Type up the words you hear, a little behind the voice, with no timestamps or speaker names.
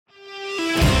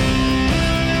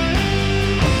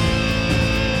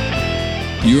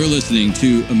You're listening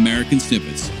to American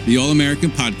Snippets, the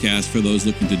all-American podcast for those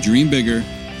looking to dream bigger,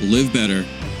 live better,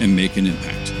 and make an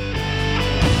impact.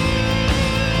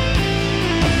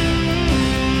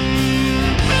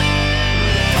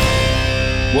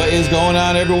 What is going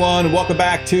on, everyone? Welcome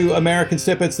back to American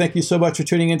Snippets. Thank you so much for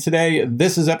tuning in today.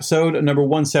 This is episode number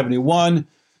 171.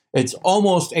 It's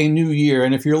almost a new year,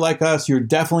 and if you're like us, you're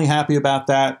definitely happy about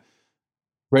that.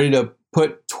 Ready to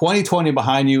put 2020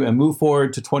 behind you and move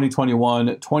forward to 2021.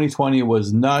 2020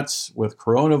 was nuts with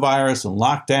coronavirus and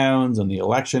lockdowns and the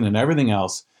election and everything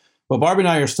else. But Barbie and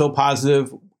I are still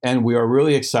positive, and we are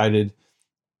really excited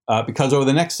because over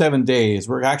the next 7 days,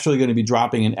 we're actually going to be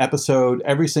dropping an episode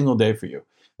every single day for you.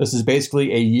 This is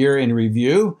basically a year in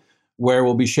review where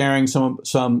we'll be sharing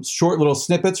some short little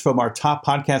snippets from our top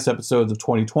podcast episodes of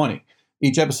 2020.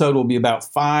 Each episode will be about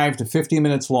 5 to 15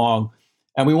 minutes long,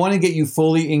 and we want to get you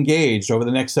fully engaged over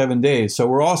the next 7 days. So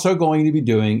we're also going to be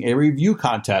doing a review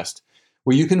contest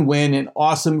where you can win an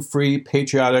awesome free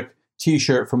patriotic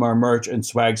t-shirt from our merch and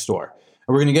swag store.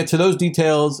 And we're going to get to those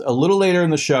details a little later in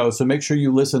the show, so make sure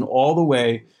you listen all the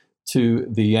way to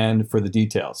the end for the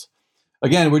details.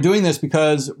 Again, we're doing this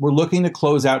because we're looking to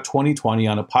close out 2020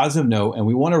 on a positive note, and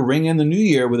we want to ring in the new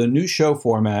year with a new show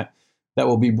format that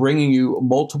will be bringing you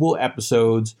multiple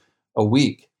episodes a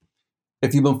week.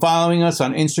 If you've been following us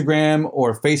on Instagram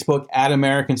or Facebook at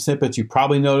American Snippets, you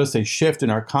probably noticed a shift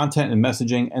in our content and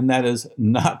messaging, and that is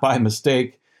not by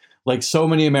mistake. Like so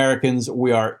many Americans,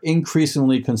 we are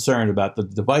increasingly concerned about the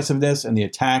divisiveness and the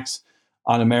attacks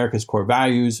on America's core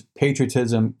values,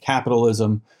 patriotism,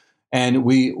 capitalism, and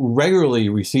we regularly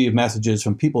receive messages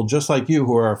from people just like you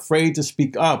who are afraid to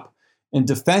speak up in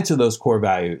defense of those core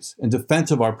values, in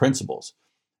defense of our principles,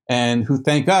 and who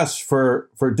thank us for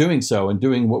doing so and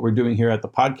doing what we're doing here at the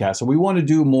podcast. So we want to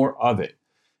do more of it.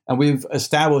 And we've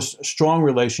established strong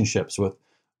relationships with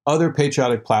other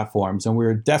patriotic platforms, and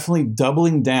we're definitely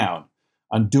doubling down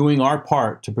on doing our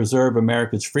part to preserve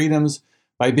America's freedoms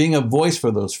by being a voice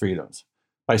for those freedoms,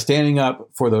 by standing up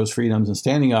for those freedoms and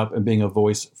standing up and being a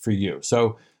voice for you.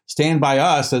 So stand by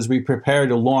us as we prepare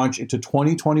to launch into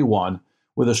 2021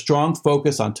 with a strong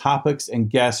focus on topics and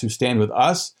guests who stand with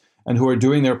us and who are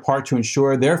doing their part to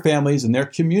ensure their families and their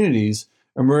communities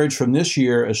emerge from this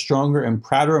year as stronger and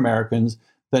prouder Americans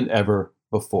than ever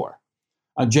before.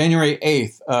 On January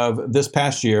 8th of this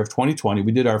past year of 2020,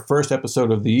 we did our first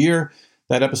episode of the year.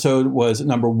 That episode was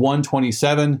number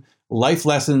 127, Life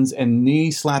Lessons and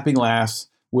Knee-Slapping Laughs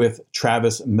with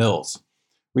Travis Mills.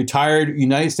 Retired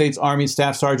United States Army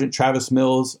Staff Sergeant Travis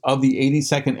Mills of the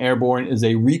 82nd Airborne is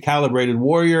a recalibrated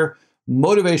warrior,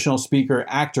 motivational speaker,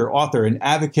 actor, author, and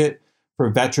advocate for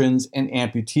veterans and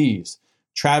amputees.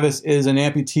 Travis is an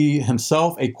amputee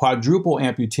himself, a quadruple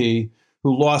amputee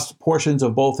who lost portions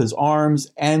of both his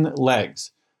arms and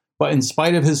legs. But in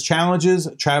spite of his challenges,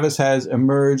 Travis has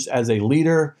emerged as a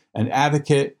leader, an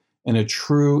advocate, and a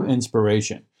true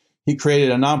inspiration. He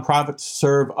created a nonprofit to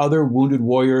serve other wounded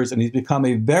warriors, and he's become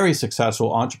a very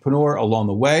successful entrepreneur along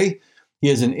the way. He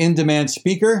is an in-demand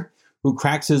speaker who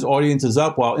cracks his audiences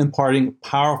up while imparting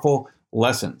powerful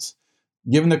lessons.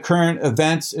 Given the current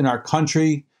events in our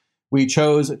country, we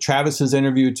chose Travis's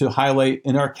interview to highlight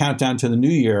in our countdown to the new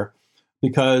year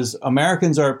because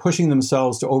Americans are pushing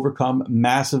themselves to overcome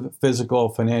massive physical,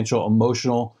 financial,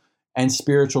 emotional, and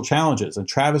spiritual challenges. And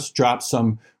Travis dropped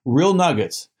some real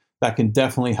nuggets that can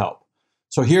definitely help.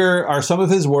 So here are some of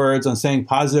his words on staying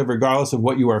positive regardless of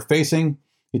what you are facing.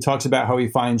 He talks about how he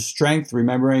finds strength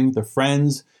remembering the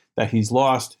friends that he's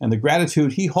lost and the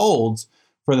gratitude he holds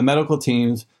for the medical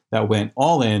teams that went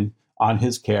all in on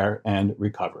his care and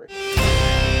recovery.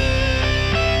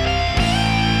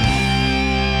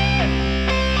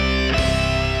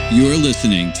 You're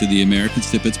listening to the American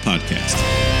Snippets podcast.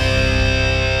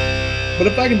 But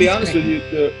if I can be honest with you,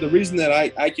 the reason that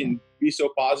I can be so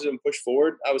positive and push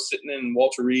forward, I was sitting in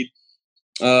Walter Reed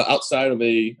outside of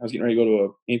I was getting ready to go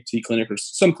to an amputee clinic or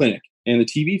some clinic, and the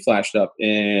TV flashed up,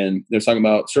 and they're talking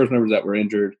about service members that were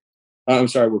injured.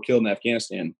 Were killed in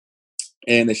Afghanistan.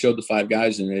 And they showed the 5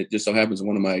 guys, and it just so happens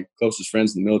one of my closest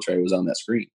friends in the military was on that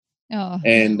screen. Oh.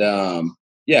 And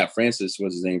Francis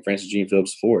was his name, Francis Gene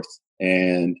Phillips IV.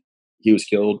 And he was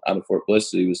killed out of Fort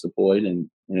Bliss. He was deployed, and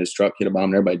his truck hit a bomb,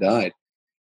 and everybody died.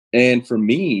 And for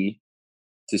me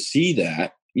to see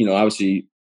that, obviously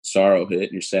sorrow hit,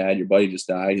 and you're sad. Your buddy just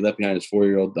died. He left behind his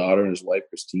 4-year-old daughter and his wife,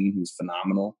 Christine, who's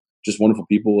phenomenal. Just wonderful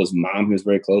people. His mom, he was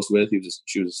very close with.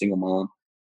 She was a single mom.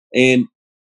 And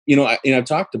I've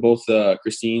talked to both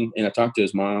Christine and I talked to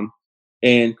his mom,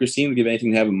 and Christine would give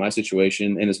anything to have him in my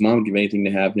situation, and his mom would give anything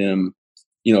to have him,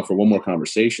 for one more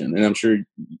conversation. And I'm sure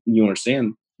you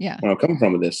understand Yeah. where I'm coming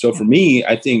from with this. So for me,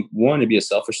 I think one, it'd be a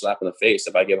selfish slap in the face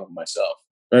if I give up on myself,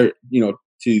 or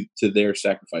to their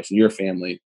sacrifice and your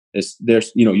family is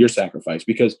there's your sacrifice,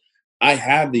 because I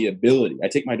have the ability. I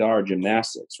take my daughter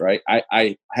gymnastics, right?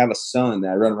 I have a son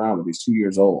that I run around with. He's 2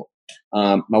 years old.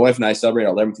 My wife and I celebrate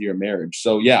our 11th year of marriage.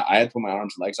 So yeah, I had to put my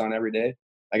arms and legs on every day.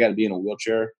 I got to be in a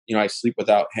wheelchair. I sleep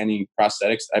without any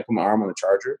prosthetics. I put my arm on the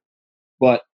charger.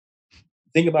 But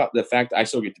think about the fact that I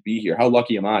still get to be here. How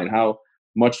lucky am I? And how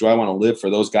much do I want to live for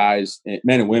those guys,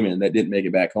 men and women that didn't make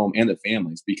it back home, and their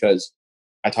families? Because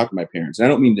I talk to my parents, and I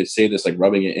don't mean to say this like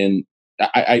rubbing it in.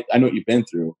 I know what you've been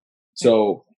through.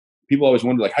 So people always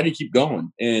wonder, like, how do you keep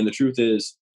going? And the truth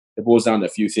is, it boils down to a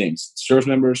few things. Service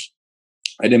members,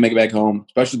 I didn't make it back home,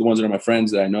 especially the ones that are my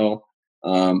friends that I know,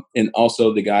 and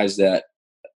also the guys that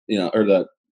or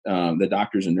the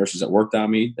doctors and nurses that worked on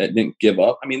me that didn't give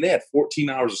up. I mean, they had 14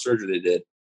 hours of surgery they did,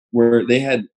 where they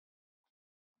had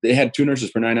 2 nurses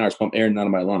per 9 hours pump air in and out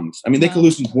of my lungs. I mean, they could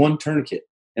loosen one tourniquet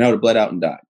and I would have bled out and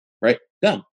died. Right?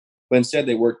 Done. But instead,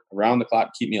 they worked around the clock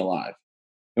to keep me alive.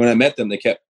 And when I met them, they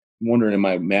kept wondering, am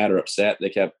I mad or upset? They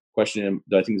kept questioning,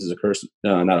 do I think this is a curse,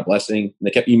 not a blessing? And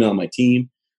they kept emailing my team.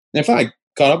 And I finally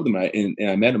caught up with them, and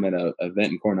I met them at an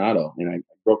event in Coronado. And I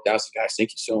broke down and said, guys,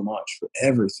 thank you so much for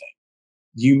everything.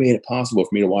 You made it possible for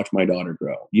me to watch my daughter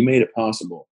grow. You made it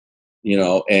possible,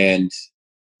 and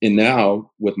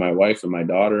now with my wife and my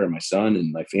daughter and my son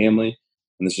and my family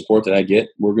and the support that I get,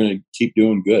 we're going to keep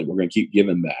doing good. We're going to keep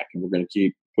giving back, and we're going to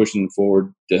keep pushing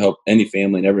forward to help any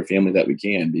family and every family that we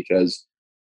can. Because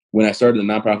when I started the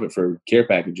nonprofit for care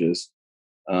packages,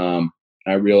 I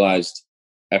realized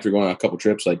after going on a couple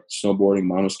trips like snowboarding,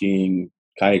 monoskiing,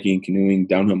 kayaking, canoeing,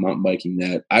 downhill mountain biking,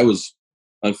 that I was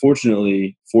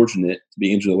unfortunately fortunate to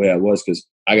be injured the way I was, because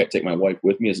I got to take my wife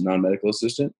with me as a non-medical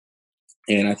assistant.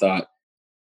 And I thought,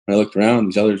 when I looked around,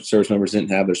 these other service members didn't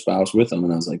have their spouse with them.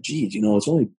 And I was like, geez, it's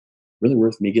only really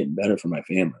worth me getting better for my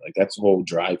family. Like, that's the whole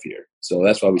drive here. So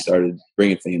that's why we started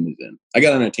bringing families in. I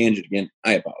got on a tangent again.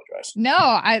 I apologize.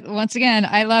 No, once again,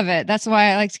 I love it. That's why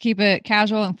I like to keep it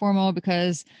casual and formal,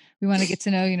 because we want to get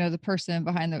to know, the person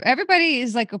behind them. Everybody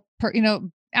is like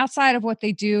outside of what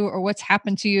they do or what's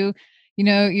happened to you,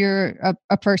 you're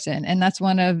a person. And that's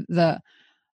one of the,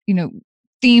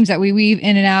 themes that we weave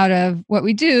in and out of what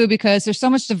we do, because there's so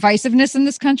much divisiveness in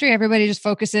this country. Everybody just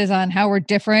focuses on how we're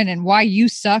different and why you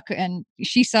suck and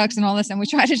she sucks and all this. And we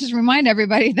try to just remind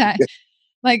everybody that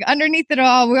like underneath it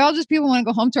all, we're all just people want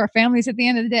to go home to our families at the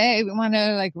end of the day. We want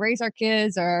to like raise our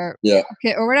kids or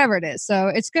whatever it is. So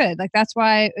it's good. Like, that's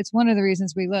why it's one of the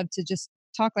reasons we love to just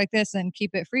talk like this and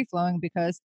keep it free flowing,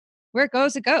 because where it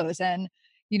goes, it goes. And,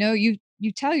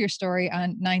 you tell your story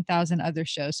on 9,000 other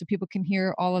shows, so people can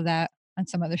hear all of that on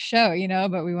some other show,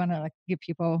 but we want to like give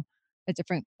people a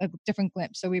different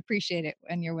glimpse. So we appreciate it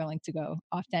when you're willing to go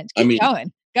off tent. Keep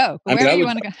going. Go wherever you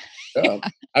want to go.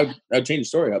 I'd change the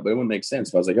story up, but it wouldn't make sense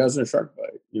if I was like, I was in a shark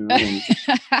bite. You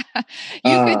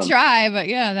could try, but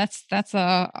yeah, that's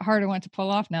a harder one to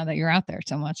pull off now that you're out there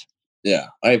so much. Yeah,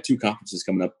 I have 2 conferences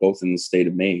coming up, both in the state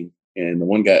of Maine, and the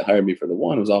one guy that hired me for the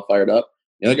one was all fired up.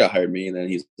 The other guy hired me, and then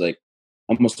he's like,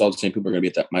 almost all the same people are going to be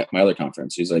at that my other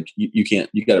conference. He's like, you can't,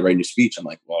 you got to write a new speech. I'm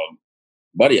like, well,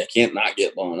 buddy, I can't not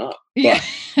get blown up. But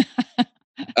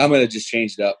I'm going to just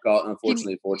change it up. Call it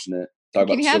unfortunately fortunate. Talk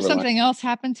Can about you have something else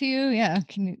happen to you? Yeah.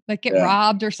 Can you like get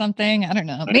robbed or something? I don't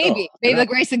know. Maybe the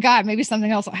grace of God, maybe something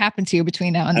else will happen to you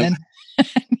between now and then.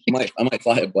 I might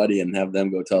fly a buddy and have them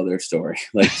go tell their story.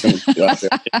 Like someone go out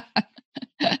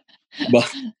there. But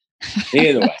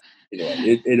either way,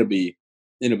 it'll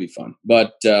be fun.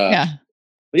 But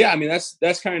yeah, I mean,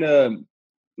 that's kind of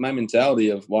my mentality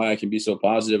of why I can be so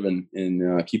positive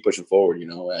and keep pushing forward.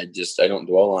 I don't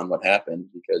dwell on what happened,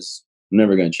 because I'm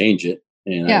never going to change it.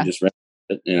 And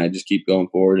I just keep going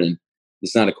forward. And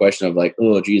it's not a question of like,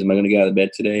 oh, geez, am I going to get out of bed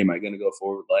today? Am I going to go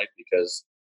forward with life? Because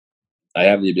I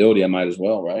have the ability, I might as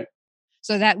well, right?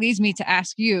 So that leads me to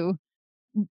ask you,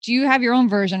 do you have your own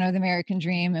version of the American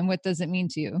dream, and what does it mean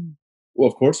to you? Well,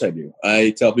 of course I do.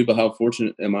 I tell people how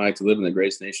fortunate am I to live in the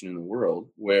greatest nation in the world,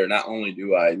 where not only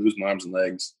do I lose my arms and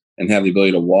legs and have the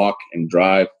ability to walk and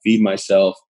drive, feed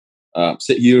myself,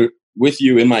 sit here with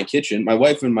you in my kitchen. My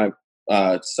wife and my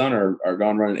son are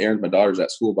gone running errands. My daughter's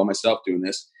at school by myself doing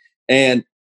this. And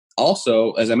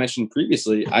also, as I mentioned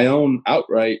previously, I own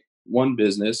outright one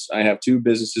business. I have 2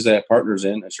 businesses I have partners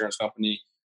in, insurance company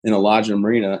and a lodge and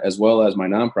marina, as well as my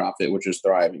nonprofit, which is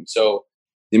thriving. So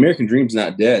the American dream's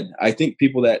not dead. I think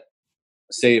people that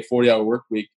say a 40-hour work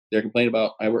week, they're complaining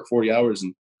about I work 40 hours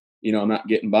and I'm not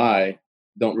getting by,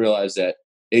 don't realize that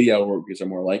 80-hour work weeks are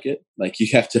more like it. Like, you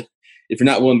have to, if you're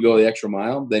not willing to go the extra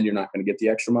mile, then you're not going to get the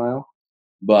extra mile.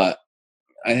 But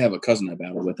I have a cousin I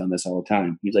battle with on this all the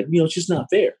time. He's like, it's just not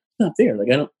fair. It's not fair. Like,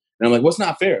 I don't, and I'm like, what's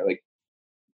not fair? Like,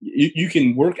 you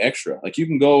can work extra. Like, you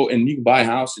can go and you can buy a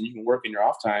house and you can work in your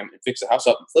off time and fix a house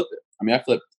up and flip it. I mean, I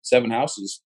flipped 7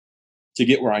 houses to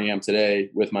get where I am today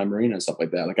with my marina and stuff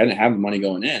like that. Like, I didn't have the money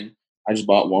going in. I just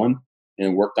bought one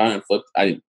and worked on it and flipped. I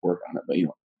didn't work on it, but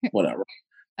whatever.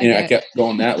 I kept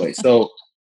going that way. So,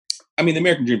 I mean, the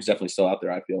American dream is definitely still out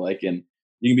there, I feel like, and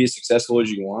you can be as successful as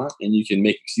you want and you can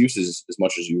make excuses as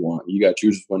much as you want. You got to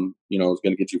choose when, it's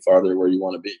going to get you farther where you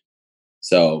want to be.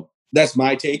 So that's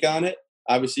my take on it.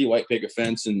 Obviously, white picket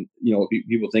fence and,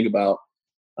 people think about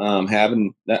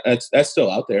having that's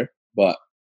still out there. But,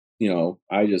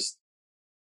 I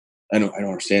don't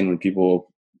understand when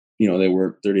people, they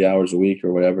work 30 hours a week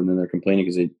or whatever, and then they're complaining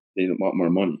because they don't want more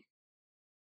money.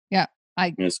 Yeah,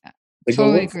 I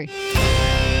totally agree.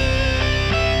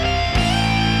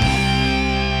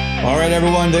 All right,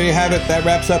 everyone, there you have it. That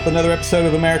wraps up another episode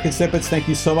of American Snippets. Thank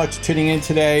you so much for tuning in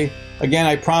today. Again,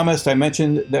 I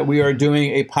mentioned that we are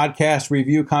doing a podcast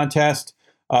review contest.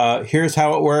 Here's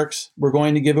how it works. We're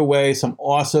going to give away some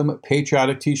awesome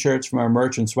patriotic t-shirts from our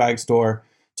merch and swag store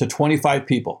to 25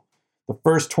 people. The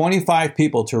first 25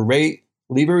 people to rate,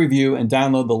 leave a review, and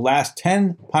download the last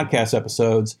 10 podcast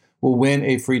episodes will win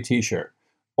a free t-shirt.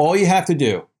 All you have to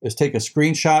do is take a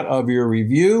screenshot of your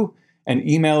review and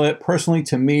email it personally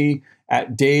to me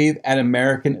at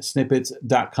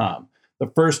dave@americansnippets.com.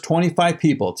 The first 25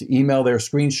 people to email their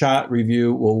screenshot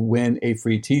review will win a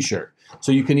free t-shirt.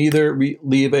 So you can either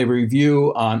leave a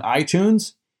review on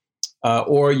iTunes,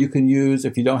 or you can use,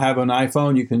 if you don't have an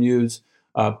iPhone, you can use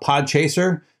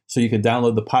Podchaser. So you can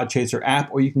download the Podchaser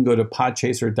app, or you can go to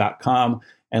podchaser.com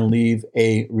and leave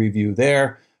a review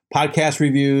there. Podcast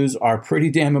reviews are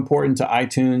pretty damn important to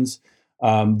iTunes.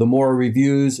 The more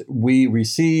reviews we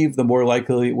receive, the more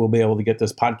likely we'll be able to get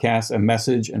this podcast and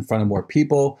message in front of more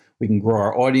people. We can grow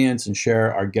our audience and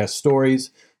share our guest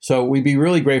stories. So we'd be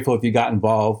really grateful if you got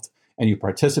involved and you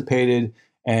participated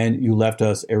and you left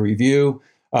us a review.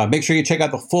 Make sure you check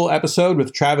out the full episode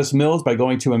with Travis Mills by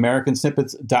going to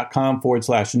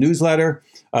americansnippets.com/newsletter.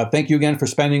 Thank you again for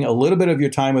spending a little bit of your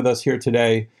time with us here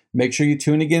today. Make sure you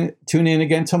tune in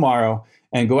again tomorrow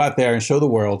and go out there and show the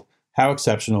world how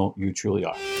exceptional you truly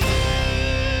are.